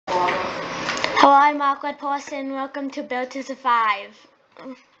Hello, I'm Awkward Person. Welcome to Build to Survive.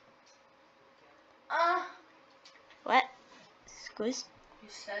 What? Excuse? You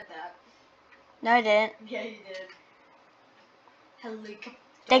said that. No, I didn't. Yeah, you did. Helicopter.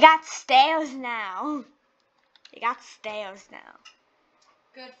 They got stairs now. They got stairs now.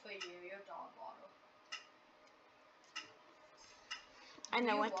 Good for you. You're dog water. I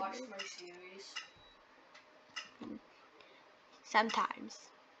know what watch to do. my series? Sometimes.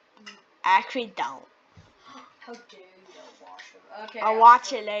 I actually don't. How dare you don't watch them? Okay. I'll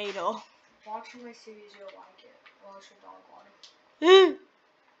watch it later. Watching my series, you'll like it. Watch your dog water.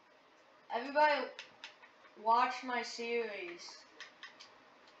 Everybody, watch my series.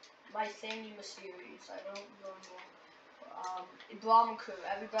 My Thingy series. I don't remember. Bomber Crew.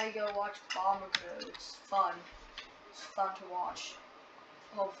 Everybody go watch Bomber Crew. It's fun. It's fun to watch.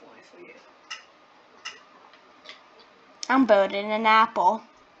 Hopefully for you. I'm building an apple.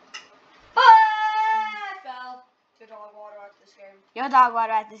 I fell. Your dog water at this game. Your dog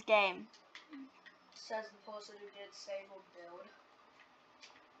water at this game. Says the person who did save or build.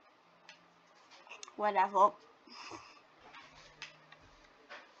 Whatever.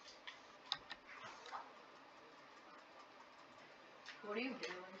 What are you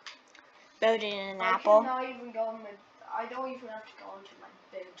doing? Building an I apple. cannot even go in I don't even have to go into my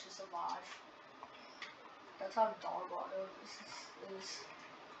bed to survive. That's how dog water is.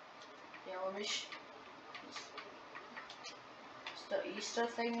 Yeah, let me the Easter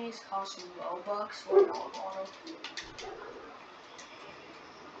thingies cost some Robux for dog water.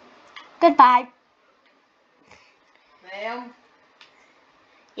 Goodbye. Ma'am?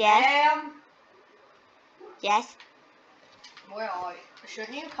 Yes. Ma'am? Yes. Where are you?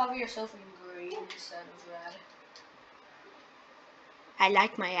 Shouldn't you cover yourself in green instead of red? I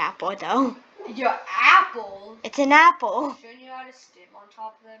like my apple though. Your apple? It's an apple. Shouldn't you add a stem on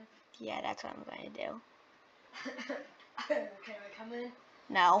top then? Yeah, that's what I'm going to do. Can I come in?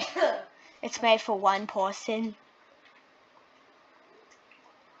 No. It's made for one person.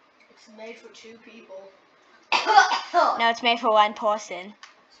 It's made for 2 people. No, it's made for one person.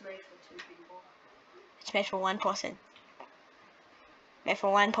 It's made for 2 people. It's made for one person. Made for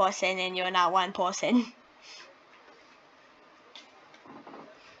one person and you're not one person.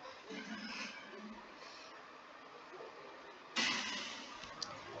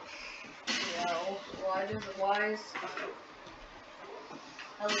 Why is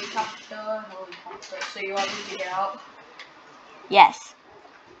helicopter? So you want me to get out? Yes.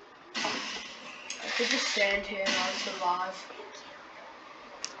 I could just stand here and I'll survive.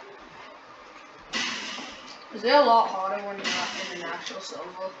 Is it a lot harder when you're not in the natural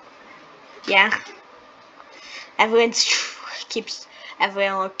server? Yeah. Everyone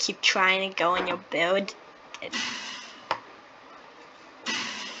will keep trying to go in your build.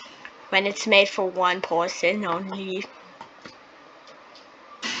 When it's made for one person only.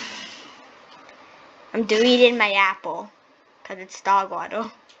 I'm deleting my apple because it's dog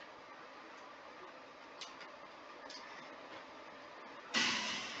water.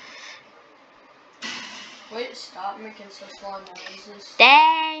 Wait, stop making such long noises.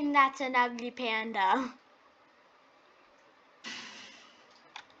 Dang, that's an ugly panda.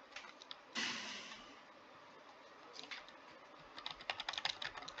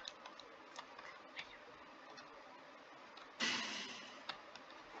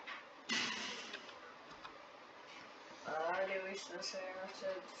 I have to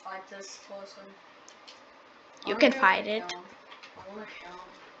fight this person. You can fight it. I want to kill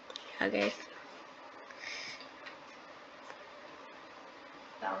him. Okay.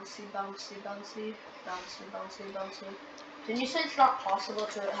 Bouncy, bouncy, bouncy, bouncy, bouncy, bouncy. Didn't you say it's not possible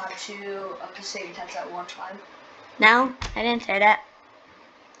to have 2 of the same types at one time? No, I didn't say that.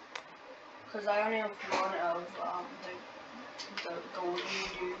 Because I only have one of the golden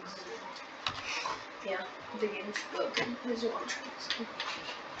dudes. Yeah, the game's broken. There's one chance.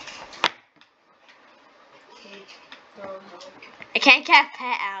 I can't get a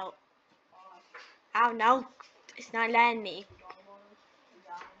pet out. I don't know. It's not letting me.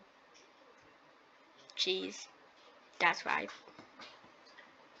 Jeez. That's right.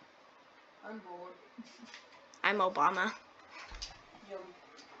 I'm bored. I'm Obama.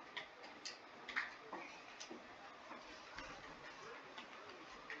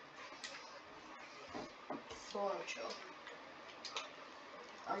 Furniture.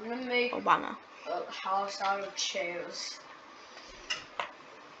 I'm gonna make Obama. a house out of chairs.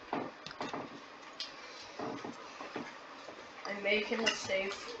 I'm making a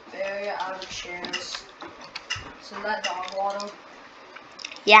safe area out of chairs. So that dog water?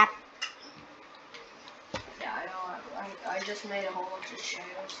 Yeah. Yeah, I know. I just made a whole bunch of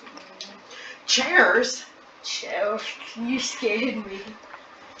chairs. Chairs? Chill. You scared me.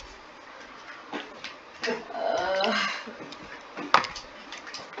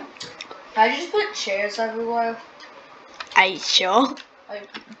 I just put chairs everywhere. Are you sure? I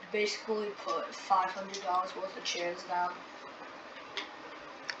basically put $500 worth of chairs down.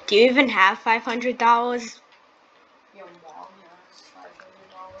 Do you even have $500? Your mom has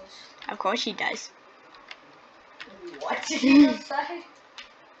 $500. Of course she does. What did you just say?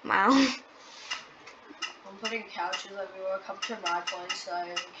 Wow. I'm putting couches everywhere. Come to my place. I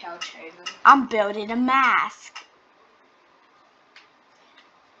am couch haven. I'm building a mask.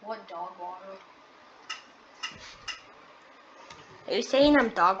 What dog water? Are you saying I'm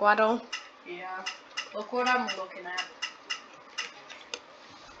dog waddle? Yeah. Look what I'm looking at.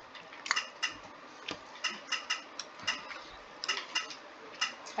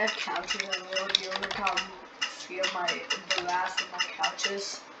 I have couches everywhere. Do you want to come feel the wrath of my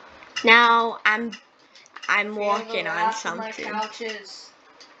couches? Now I'm Feel walking the on wrath of my something. couches.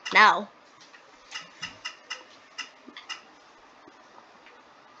 No.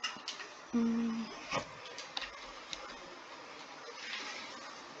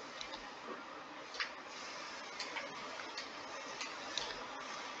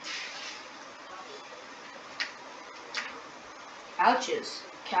 Couches.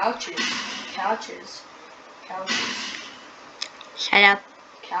 Couches. Couches. Couches. Shut up.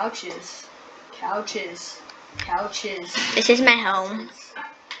 Couches. Couches. Couches. This is my home.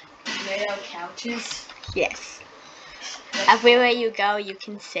 You made out couches? Yes. Everywhere you go, you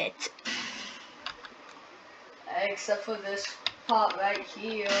can sit. Except for this part right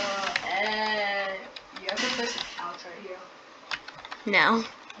here. And you have to place a couch right here. No.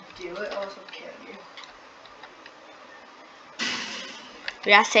 Do it or else I'll kill you.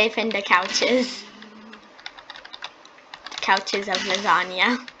 We are safe in the couches. Couches of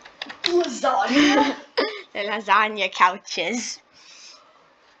lasagna. Lasagna? The lasagna couches.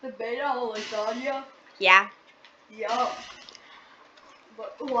 The made out of lasagna? Yeah. Yup.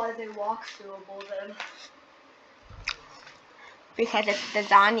 But why are they walk throughable then? Because it's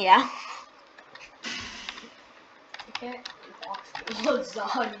lasagna. You can't walk through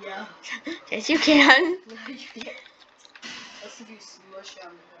lasagna. Yes, you can. No, you can't. Unless if you smush it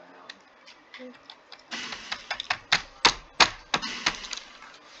on the ground.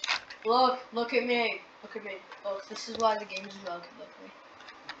 Look at me. Look at me. Look, this is why the game is broken. Look at me.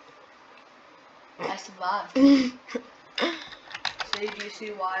 I survived. See, do you see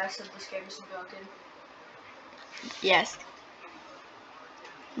why I said this game is broken? Yes.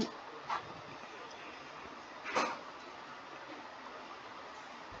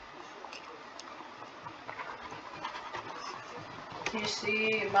 Do you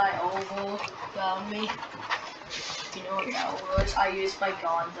see my oval around me? Do you know what that oval is? I use my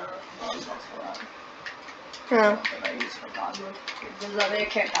Gonda. That's what I use my Gonda. Does that mean I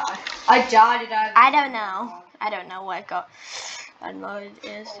can't die? I died and I don't know. I don't know what God mode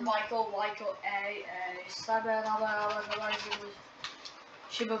is. Oh, Michael, A.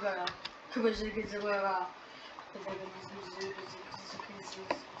 Shibagara. Kubazigazawara.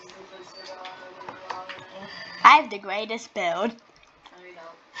 I have the greatest build. I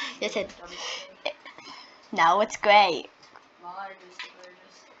know. Yes, no, it's great. Mine is the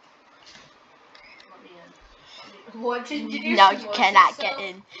greatest. Let me in. What did you do? No, you cannot get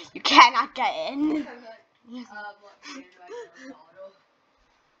in. You cannot get in. Let me in right now, Otto.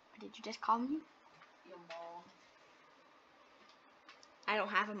 What did you just call me? Your mom. I don't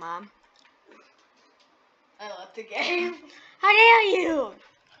have a mom. I left the game. How dare you?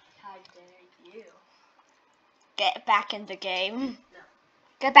 How dare you? Get back in the game. No.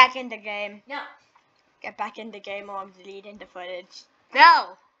 Get back in the game. No. Get back in the game or I'm deleting the footage.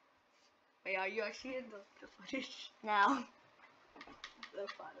 No! Wait, are you actually in the footage? No.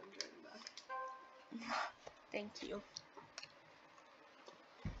 That's fine, I'm doing that. Thank you.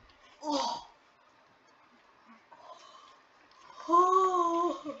 Oh.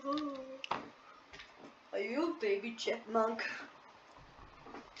 Are you a baby chipmunk?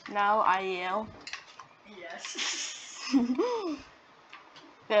 No, are you? Yes.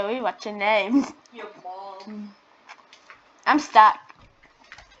 Billy, what's your name? Your mom. I'm stuck.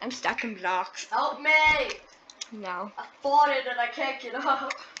 I'm stuck in blocks. Help me! No. I fought it and I can't get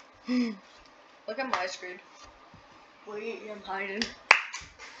up. Look at my screen. Wait, I'm hiding.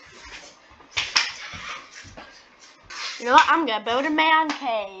 You know what? I'm gonna build a man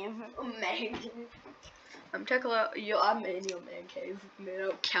cave. Man. I'm checking out. I'm in your man cave. Made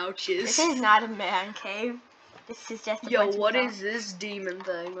out couches. This is not a man cave. This is just a bunch of what stuff. is this demon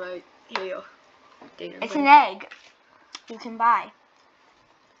thing right here? Demon It's thing. an egg. You can buy.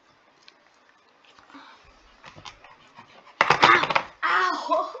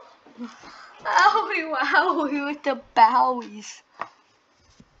 Owie wowie with the bowies.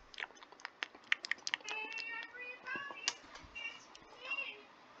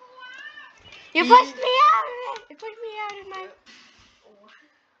 You pushed me out of it. You pushed me out of my.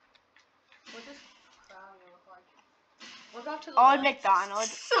 What does crown look like? Look out to the Old left. McDonald.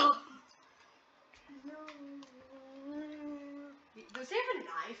 Does he have a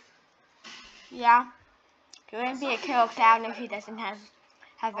knife? Yeah. He wouldn't be a killer clown if he doesn't have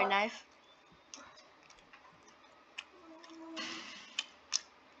a knife.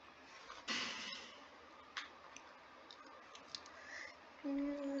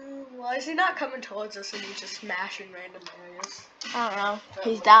 Why is he not coming towards us and he's just smashing random areas? I don't know.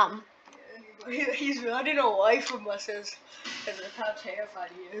 He's dumb. Yeah, he's running away from us because of how terrified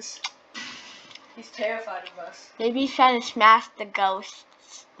he is. He's terrified of us. Maybe he's trying to smash the ghosts.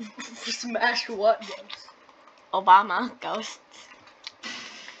 Smash what ghost? Obama ghosts.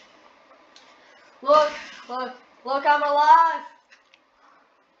 Look, look, look, I'm alive!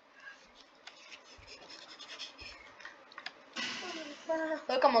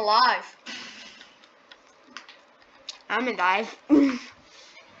 Look, I'm alive. I'm alive. See,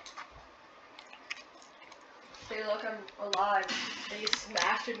 look, I'm alive. And he's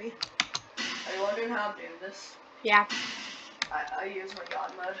smashing me. Are you wondering how I'm doing this? Yeah. I use my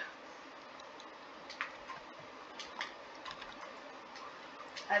god mode.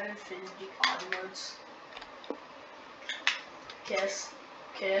 I have infinity god modes. Kiss,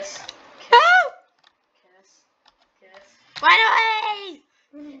 kiss, kiss, Oh! kiss, kiss, Run away!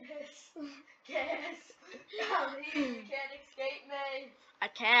 kiss, kiss. Come here, you can't escape me. I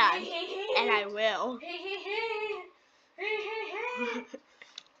can, and I will.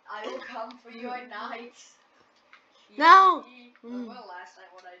 I will come for you at night. No. Remember last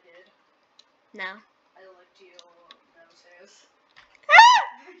night what I did? No. I licked your nose hairs. Ah!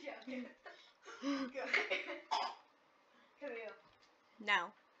 Come here. No.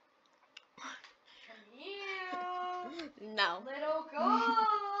 Come here. No. Little girl.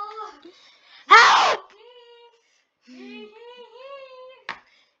 Help!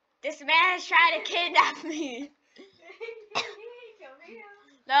 This man is trying to kidnap me. Come here.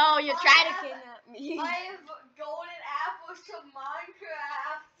 No, you're trying to kidnap me. I have golden apples from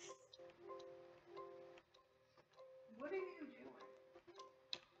Minecraft. What are you doing?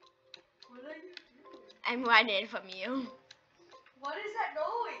 What are you doing? I'm running from you. What is that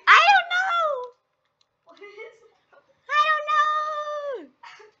noise? I don't know. What is it? I don't know.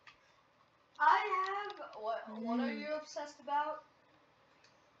 I have what are you obsessed about?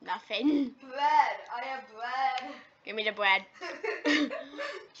 Nothing. Bread. I have bread. Give me the bread.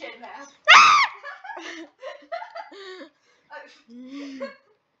 Kidnap.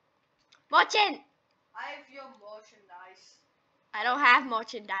 Merchant. I have your merchandise. I don't have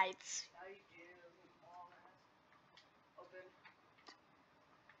merchandise. Now you do. Long ass. Open.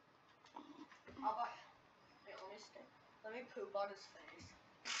 I'll buy. Wait, let me poop on his face.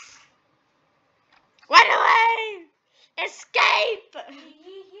 Run away! Escape!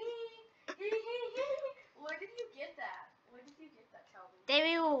 Where did you get that? Where did you get that, tell me?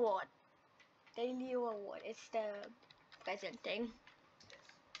 Daily reward. Daily reward. It's the present thing.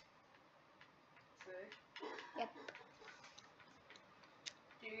 True. Yep.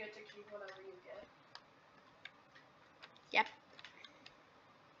 Do you get to keep whatever you get? Yep.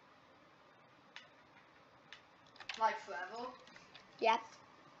 Like forever? Yep.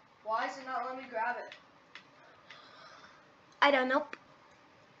 Why is it not letting me grab it? I don't know.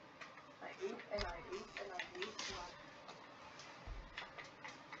 I eat and I eat and I eat and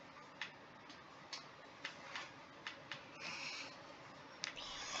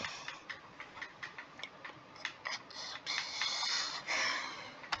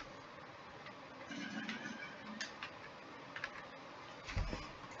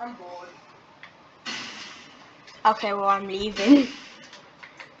I... I'm bored. Okay, well, I'm leaving.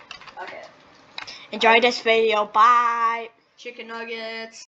 Okay. Enjoy this video. Bye. Chicken nuggets.